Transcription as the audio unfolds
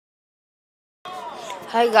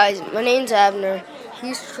Hi guys, my name's Abner.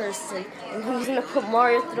 He's Tristan, and he's gonna put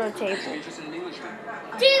Mario through a table.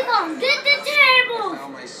 Devon, get the table!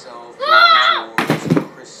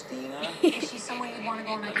 Is she someone you want to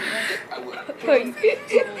go on a date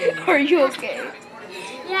with? Are you okay?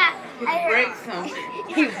 Yeah, I Break something.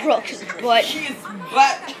 He broke his butt. His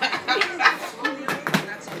butt.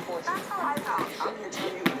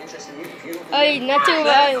 Hey, not too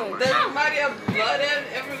violent. There's Mario blood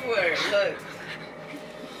everywhere. Look.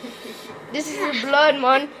 This is the blood,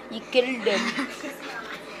 man. You killed him.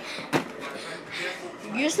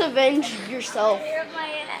 You just avenged yourself.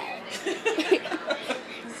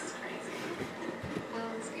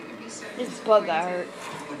 This bug got hurt.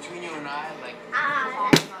 Between you and I, like.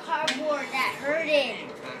 that's cardboard that hurted.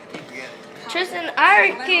 Tristan,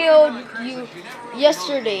 I killed you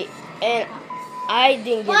yesterday, and I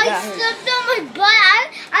didn't get that hurt. I slipped on my butt.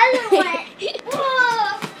 I went,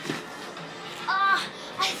 whoa!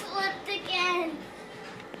 I slipped again.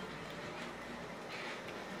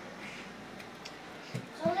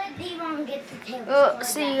 So let Devon get the table.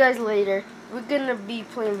 See you guys later. We're gonna be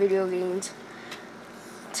playing video games.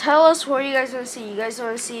 Tell us what you guys want to see. You guys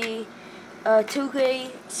want to see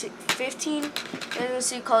 2K15? You guys want to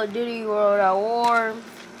see Call of Duty World at War?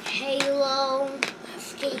 Halo,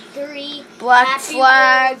 Skate 3, Black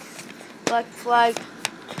Flag,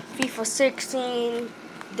 FIFA 16,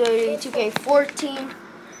 Dirty 2K14,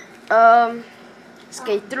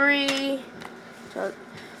 Skate 3,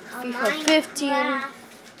 FIFA 15.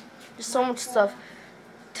 There's so much stuff.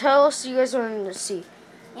 Tell us you guys want to see.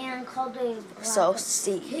 And Call of Duty. So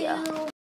see ya.